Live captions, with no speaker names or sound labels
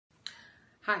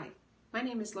Hi, my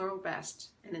name is Laurel Best,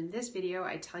 and in this video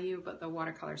I tell you about the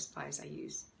watercolor supplies I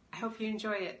use. I hope you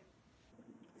enjoy it.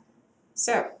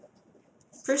 So,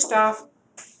 first off,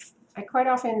 I quite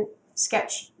often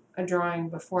sketch a drawing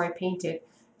before I paint it,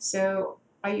 so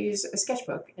I use a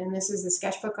sketchbook, and this is the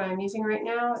sketchbook I'm using right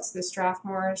now. It's the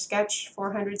Strathmore Sketch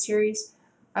 400 series.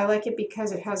 I like it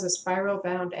because it has a spiral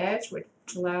bound edge, which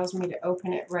allows me to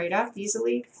open it right up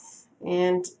easily.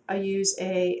 And I use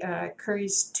a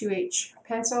Curry's 2H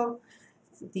pencil.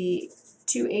 The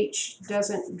 2H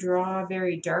doesn't draw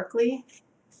very darkly,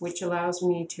 which allows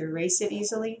me to erase it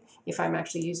easily if I'm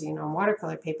actually using it on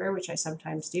watercolor paper, which I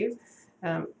sometimes do.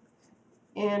 And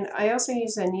I also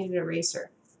use a kneaded eraser,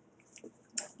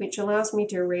 which allows me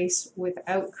to erase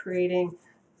without creating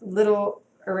little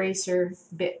eraser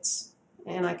bits.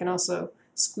 And I can also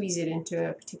squeeze it into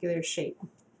a particular shape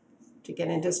to get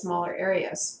into smaller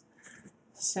areas.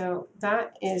 So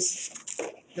that is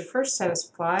the first set of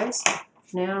supplies.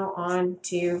 Now on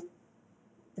to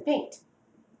the paint.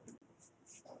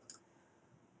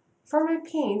 For my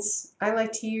paints, I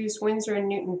like to use Winsor &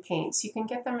 Newton paints. You can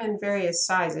get them in various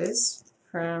sizes,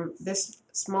 from this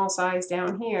small size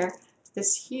down here to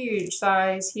this huge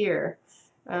size here.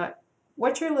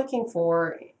 What you're looking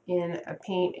for in a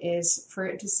paint is for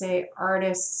it to say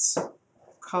artist's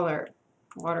color,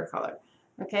 watercolor.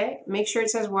 Okay, make sure it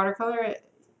says watercolor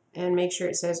and make sure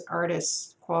it says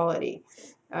artist's quality.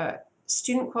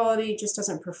 Student quality just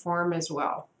doesn't perform as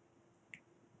well.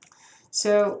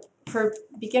 So for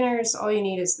beginners, all you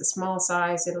need is the small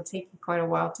size. It'll take you quite a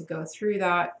while to go through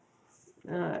that.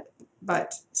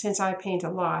 But since I paint a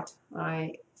lot,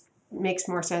 it makes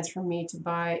more sense for me to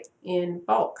buy in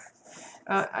bulk.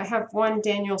 I have one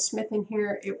Daniel Smith in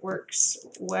here. It works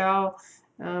well.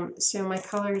 So my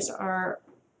colors are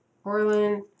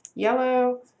Orlin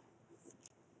Yellow,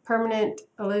 Permanent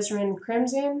Alizarin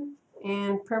Crimson,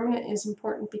 and permanent is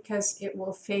important because it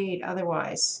will fade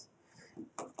otherwise.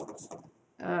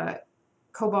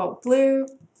 Cobalt Blue,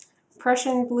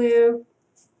 Prussian Blue,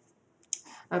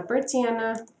 Burnt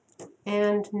Sienna,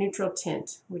 and Neutral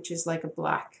Tint, which is like a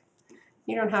black.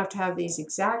 You don't have to have these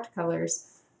exact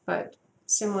colors, but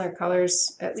similar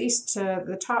colors, at least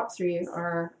the top three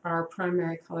are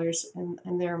primary colors,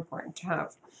 and they're important to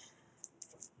have.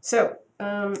 So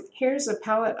here's a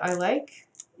palette I like.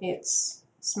 It's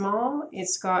small,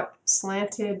 it's got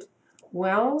slanted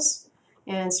wells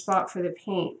and spot for the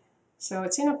paint. So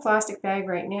it's in a plastic bag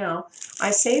right now. I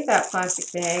saved that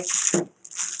plastic bag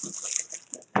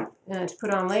to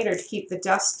put on later to keep the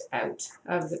dust out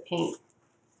of the paint.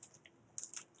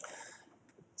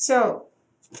 So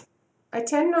I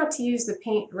tend not to use the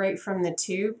paint right from the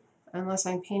tube unless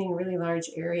I'm painting really large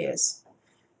areas.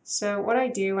 So what I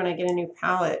do when I get a new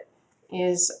palette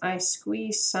is I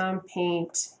squeeze some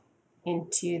paint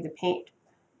into the paint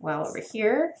well over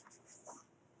here,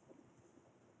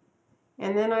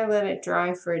 and then I let it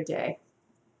dry for a day.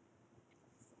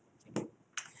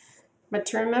 But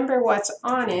to remember what's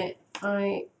on it,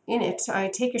 I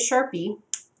take a Sharpie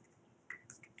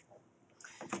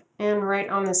and write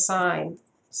on the side.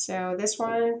 So this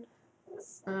one,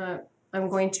 I'm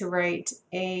going to write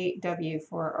AW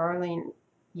for Orlin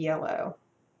Yellow,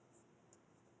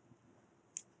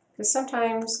 because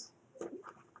sometimes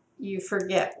you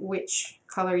forget which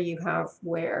color you have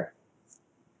where.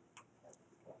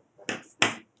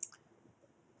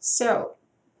 So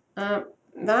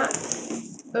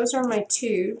those are my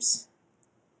tubes.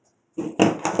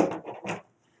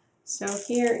 So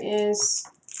here is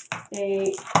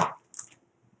a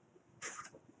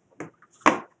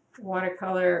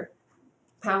watercolor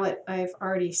palette I've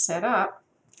already set up.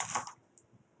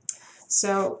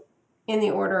 So in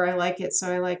the order I like it,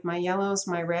 so I like my yellows,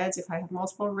 my reds, if I have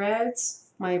multiple reds,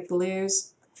 my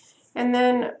blues, and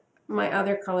then my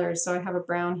other colors. So I have a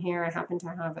brown here, I happen to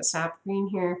have a sap green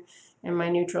here, and my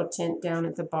neutral tint down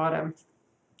at the bottom.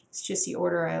 It's just the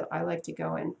order I like to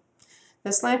go in.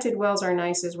 The slanted wells are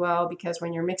nice as well because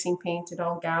when you're mixing paint, it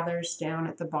all gathers down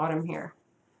at the bottom here.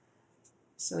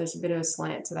 So there's a bit of a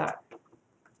slant to that.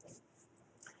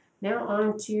 Now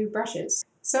on to brushes.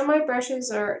 So my brushes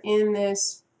are in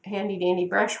this handy dandy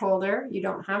brush holder. You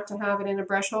don't have to have it in a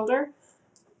brush holder,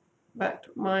 but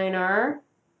mine are.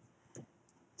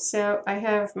 So I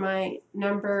have my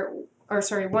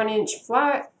 1 inch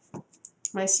flat,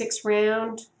 my 6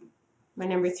 round, my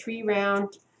number 3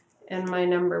 round, and my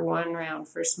number 1 round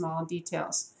for small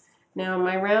details. Now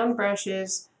my round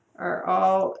brushes are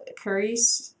all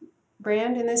Curry's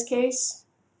brand in this case.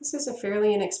 This is a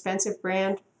fairly inexpensive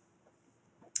brand.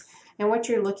 And what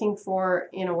you're looking for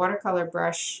in a watercolor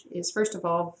brush is, first of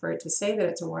all, for it to say that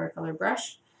it's a watercolor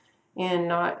brush,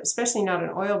 and especially not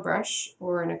an oil brush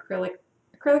or an acrylic.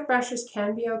 Acrylic brushes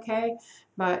can be okay,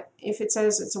 but if it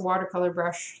says it's a watercolor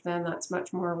brush, then that's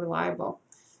much more reliable.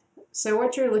 So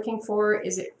what you're looking for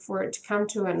is for it to come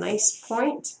to a nice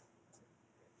point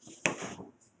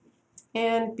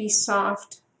and be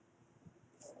soft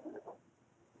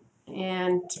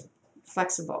and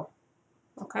flexible.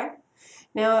 Okay?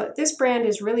 Now this brand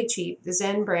is really cheap, the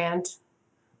Zen brand,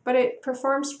 but it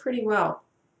performs pretty well.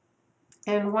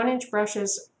 And 1-inch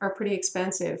brushes are pretty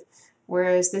expensive,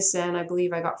 whereas this Zen I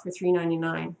believe I got for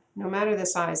 $3.99. No matter the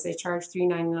size, they charge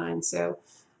 $3.99, so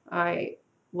I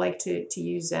like to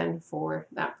use Zen for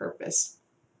that purpose.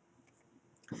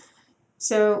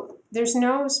 So there's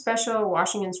no special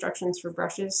washing instructions for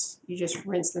brushes. You just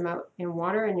rinse them out in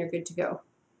water and you're good to go.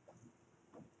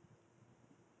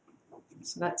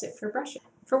 So that's it for brushes.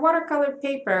 For watercolor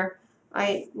paper,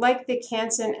 I like the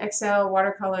Canson XL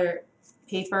watercolor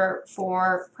paper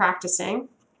for practicing.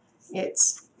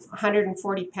 It's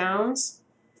 140 pounds,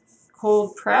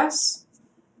 cold press,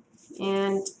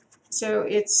 and so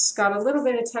it's got a little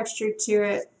bit of texture to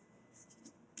it,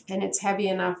 and it's heavy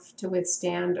enough to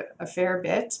withstand a fair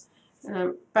bit.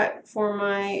 But for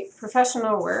my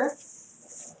professional work,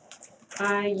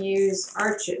 I use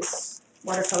Arches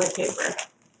watercolor paper.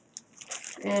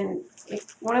 And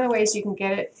one of the ways you can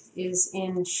get it is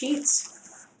in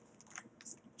sheets.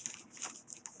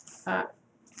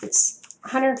 It's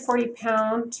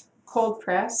 140-pound cold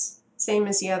press, same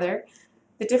as the other.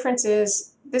 The difference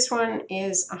is this one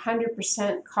is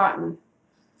 100% cotton.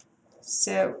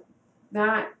 So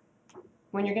that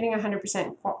when you're getting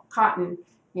 100% cotton,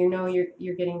 you know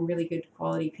you're getting really good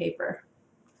quality paper.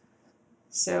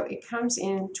 So it comes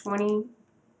in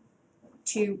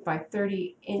 22 by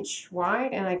 30 inch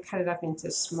wide, and I cut it up into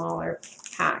smaller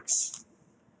packs.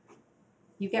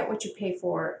 You get what you pay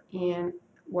for in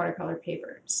watercolor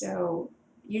paper. So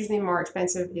usually more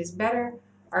expensive is better.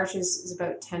 Arches is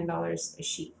about $10 a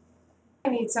sheet. I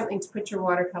need something to put your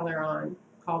watercolor on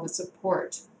called a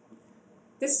support.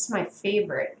 This is my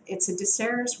favorite. It's a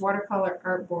DeSerres watercolor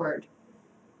art board.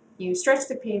 You stretch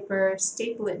the paper,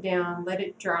 staple it down, let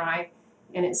it dry,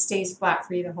 and it stays flat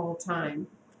for you the whole time.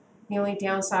 The only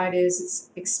downside is it's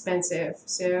expensive,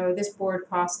 so this board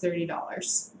costs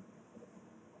 $30.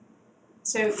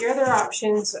 So your other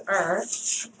options are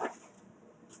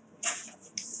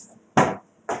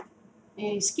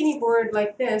a skinny board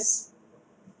like this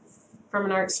from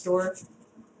an art store.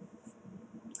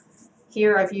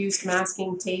 Here I've used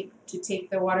masking tape to tape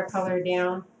the watercolor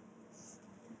down.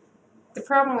 The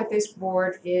problem with this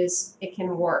board is it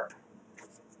can warp.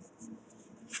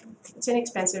 It's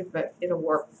inexpensive, but it'll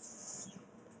warp.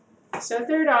 So a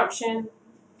third option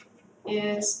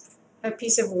is a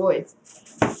piece of wood.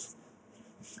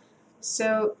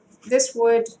 So this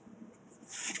wood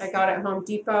I got at Home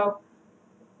Depot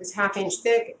is 1/2 inch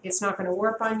thick. It's not going to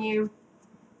warp on you.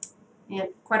 And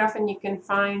quite often you can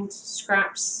find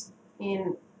scraps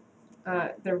in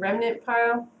the remnant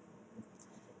pile.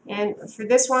 And for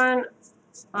this one,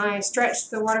 I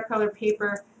stretched the watercolor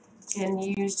paper and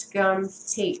used gum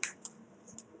tape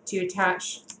to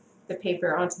attach the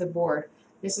paper onto the board.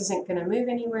 This isn't going to move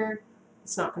anywhere.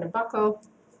 It's not going to buckle.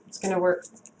 It's going to work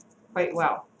quite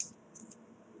well.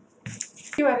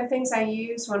 Two other things I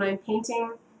use when I'm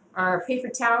painting are a paper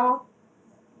towel.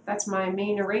 That's my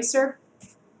main eraser.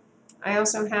 I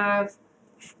also have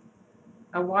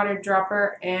a water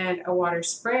dropper and a water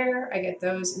sprayer. I get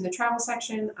those in the travel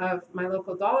section of my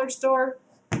local dollar store.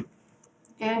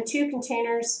 And 2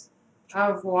 containers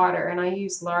of water, and I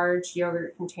use large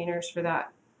yogurt containers for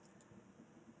that.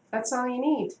 That's all you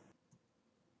need.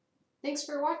 Thanks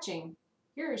for watching.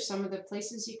 Here are some of the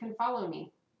places you can follow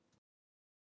me.